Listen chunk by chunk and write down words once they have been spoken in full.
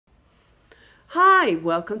Hi,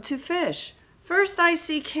 welcome to Fish. First I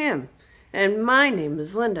seek him, and my name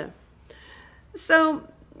is Linda. So,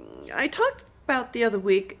 I talked about the other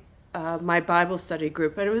week my Bible study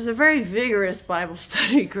group, and it was a very vigorous Bible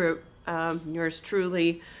study group. Yours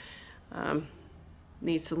truly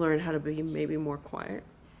needs to learn how to be maybe more quiet.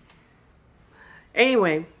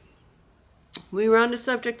 Anyway, we were on the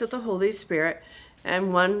subject of the Holy Spirit,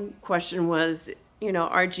 and one question was,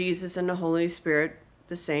 are Jesus and the Holy Spirit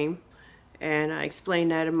the same? And I explained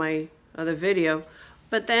that in my other video.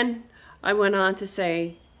 But then I went on to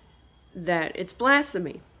say that it's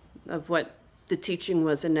blasphemy of what the teaching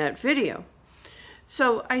was in that video.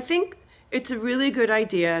 So I think it's a really good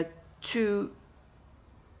idea to,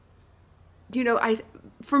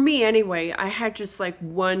 for me anyway, I had just like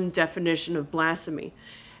one definition of blasphemy.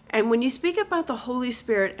 And when you speak about the Holy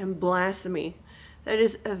Spirit and blasphemy, that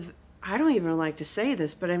is I don't even like to say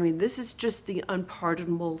this, but I mean, this is just the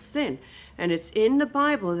unpardonable sin. And it's in the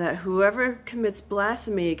Bible that whoever commits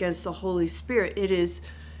blasphemy against the Holy Spirit,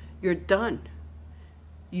 you're done.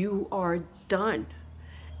 You are done.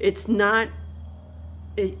 It's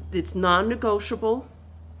non-negotiable.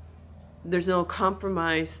 There's no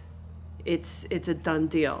compromise. It's a done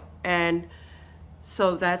deal. And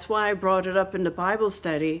so that's why I brought it up in the Bible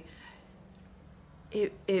study.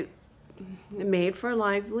 It made for a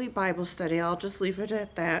lively Bible study. I'll just leave it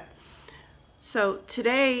at that. So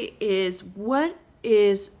today is, what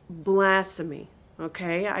is blasphemy?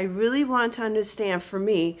 Okay, I really want to understand, for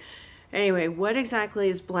me anyway, what exactly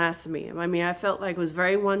is blasphemy? I mean, I felt like it was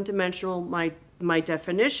very one-dimensional, my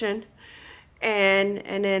definition, and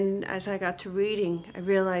then as I got to reading, I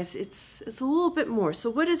realized it's a little bit more.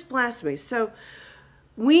 So what is blasphemy? So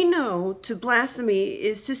we know to blasphemy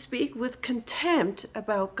is to speak with contempt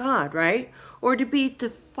about God, right? Or to be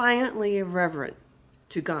defiantly irreverent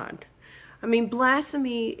to God. I mean,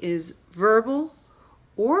 blasphemy is verbal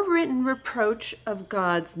or written reproach of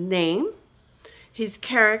God's name, his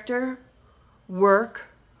character, work,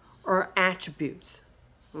 or attributes.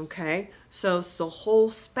 Okay? So it's the whole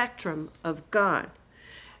spectrum of God.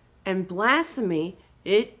 And blasphemy,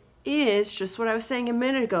 it is, just what I was saying a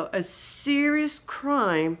minute ago, a serious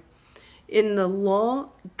crime in the law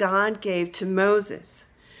God gave to Moses.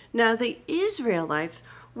 Now, the Israelites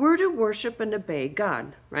were to worship and obey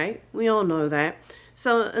God, right? We all know that.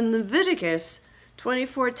 So in Leviticus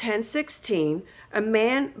 24:10-16, a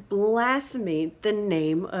man blasphemed the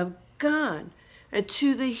name of God. And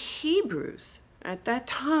to the Hebrews at that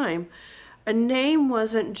time, a name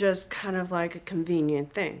wasn't just kind of like a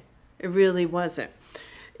convenient thing. It really wasn't.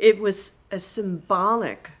 It was a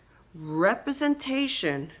symbolic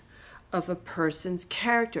representation of a person's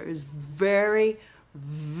character. It was very,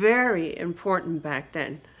 very important back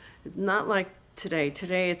then. Not like today.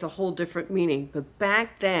 Today it's a whole different meaning. But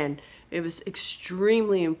back then it was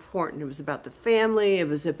extremely important. It was about the family. It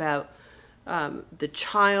was about the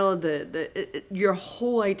child, your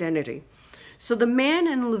whole identity. So the man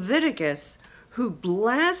in Leviticus who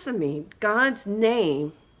blasphemed God's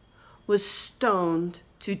name was stoned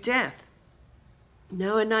to death.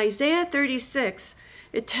 Now in Isaiah 36,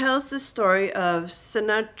 it tells the story of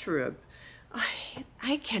Sennacherib.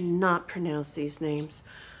 I cannot pronounce these names.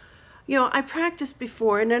 I practiced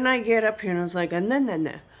before, and then I get up here and I was like,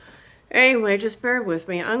 nah. Anyway, just bear with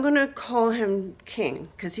me. I'm going to call him king,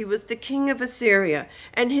 because he was the king of Assyria,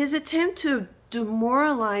 and his attempt to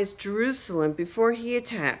demoralize Jerusalem before he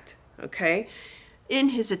attacked, okay? In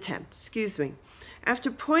his attempt,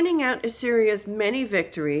 After pointing out Assyria's many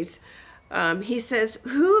victories, he says,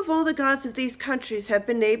 "Who of all the gods of these countries have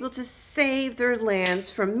been able to save their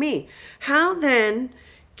lands from me? How then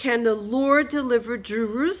can the Lord deliver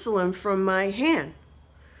Jerusalem from my hand?"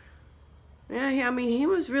 Yeah, I mean, he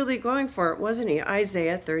was really going for it, wasn't he?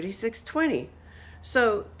 Isaiah 36:20.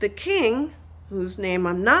 So the king, whose name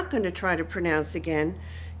I'm not going to try to pronounce again,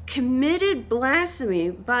 committed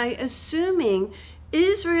blasphemy by assuming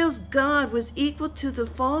Israel's God was equal to the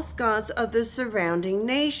false gods of the surrounding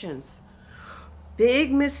nations.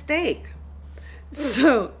 Big mistake.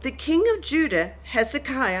 So the king of Judah,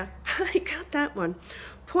 Hezekiah, I got that one,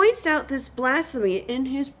 points out this blasphemy in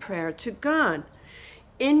his prayer to God,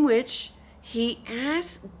 in which he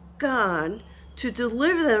asks God to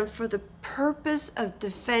deliver them for the purpose of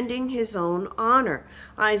defending his own honor.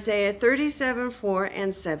 Isaiah 37:4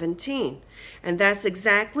 and 17. And that's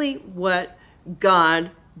exactly what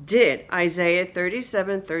God did. Isaiah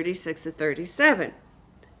 37:36-37.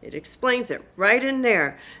 It explains it right in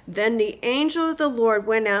there. Then the angel of the Lord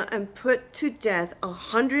went out and put to death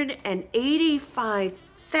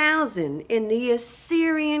 185,000 in the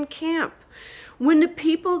Assyrian camp. When the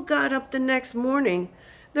people got up the next morning,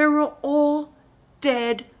 they were all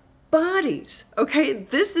dead bodies. Okay,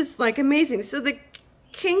 this is like amazing. So the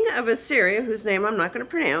king of Assyria, whose name I'm not going to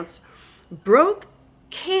pronounce, broke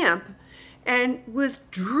camp and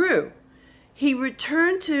withdrew. He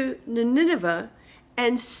returned to Nineveh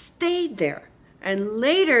and stayed there. And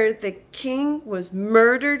later the king was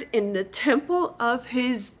murdered in the temple of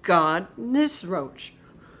his god Nisroch.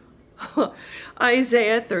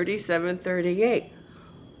 Isaiah 37:38.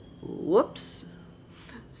 Whoops.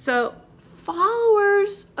 So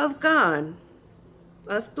followers of God,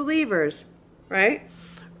 us believers, right,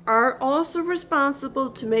 are also responsible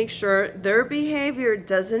to make sure their behavior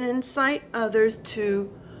doesn't incite others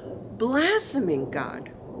to blaspheming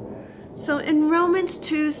God. So in Romans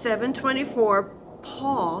 2:7-24,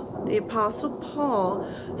 Paul, the Apostle Paul,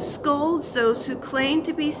 scolds those who claim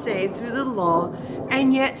to be saved through the law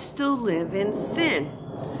and yet still live in sin.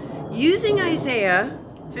 Using Isaiah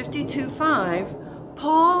 52:5,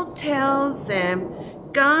 Paul tells them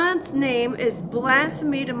God's name is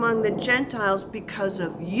blasphemed among the Gentiles because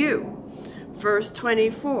of you. Verse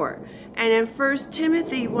 24. And in 1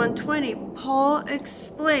 Timothy 1:20, Paul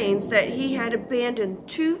explains that he had abandoned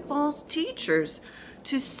two false teachers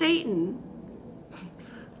to Satan,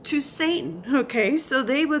 okay? So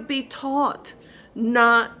they would be taught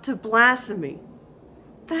not to blaspheme.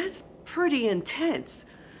 That's pretty intense.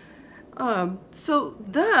 So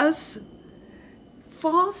thus,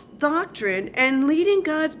 false doctrine and leading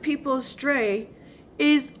God's people astray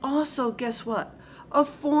is also, guess what? A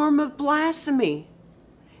form of blasphemy.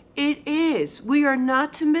 It is. We are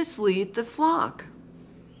not to mislead the flock.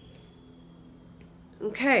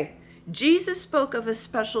 Okay, Jesus spoke of a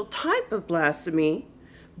special type of blasphemy.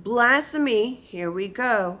 Blasphemy, here we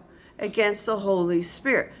go, against the Holy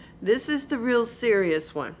Spirit. This is the real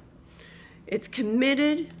serious one. It's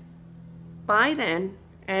committed by then,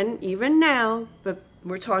 and even now, but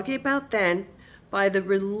we're talking about then, by the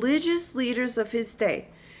religious leaders of his day.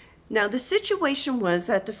 Now, the situation was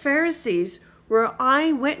that the Pharisees were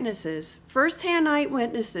eyewitnesses, first-hand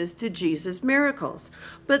eyewitnesses to Jesus' miracles,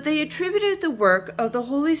 but they attributed the work of the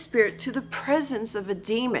Holy Spirit to the presence of a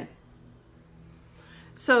demon.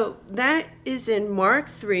 So that is in Mark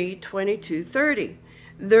 3:22-30.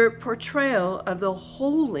 Their portrayal of the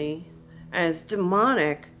holy as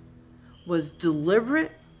demonic was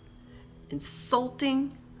deliberate,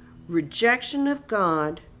 insulting, rejection of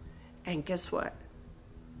God, and guess what?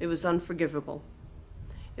 It was unforgivable.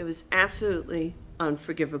 It was absolutely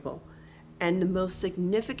unforgivable. And the most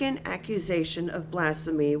significant accusation of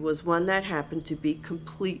blasphemy was one that happened to be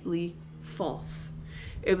completely false.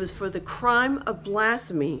 It was for the crime of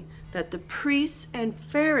blasphemy that the priests and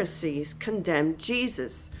Pharisees condemned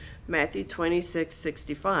Jesus. Matthew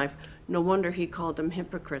 26:65. No wonder he called them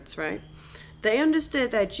hypocrites, right? They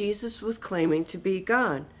understood that Jesus was claiming to be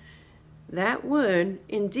God. That would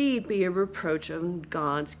indeed be a reproach of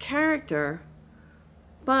God's character.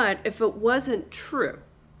 But if it wasn't true,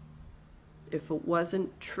 if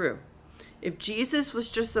Jesus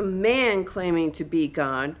was just a man claiming to be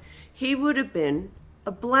God, he would have been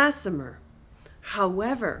a blasphemer.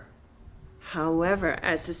 However,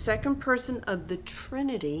 as the second person of the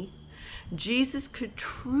Trinity, Jesus could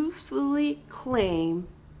truthfully claim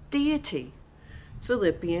deity.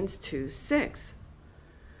 Philippians 2:6.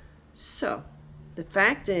 So, the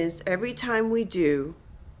fact is, every time we do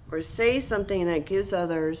or say something that gives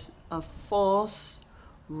others a false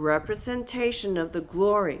representation of the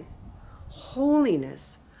glory,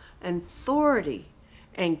 holiness, authority,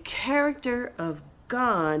 and character of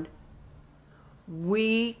God,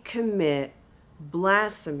 we commit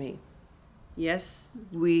blasphemy. Yes,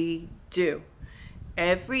 we do.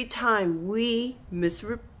 Every time we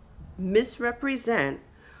misrepresent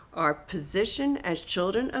our position as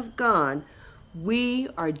children of God, we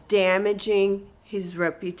are damaging his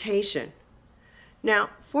reputation. Now,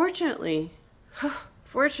 fortunately,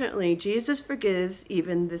 Jesus forgives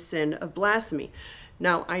even the sin of blasphemy.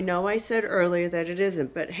 Now, I know I said earlier that it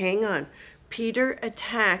isn't, but hang on. Peter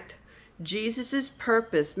attacked Jesus'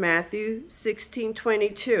 purpose, Matthew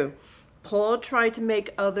 16:22. Paul tried to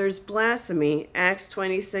make others blaspheme, Acts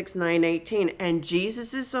 26:9-18, and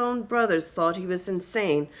Jesus' own brothers thought he was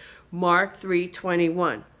insane, Mark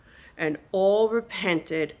 3:21. And all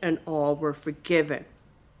repented and all were forgiven.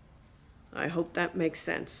 I hope that makes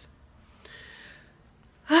sense.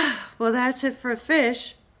 Well, that's it for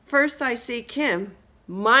fish. First I seek him.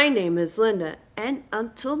 My name is Linda, and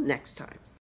until next time.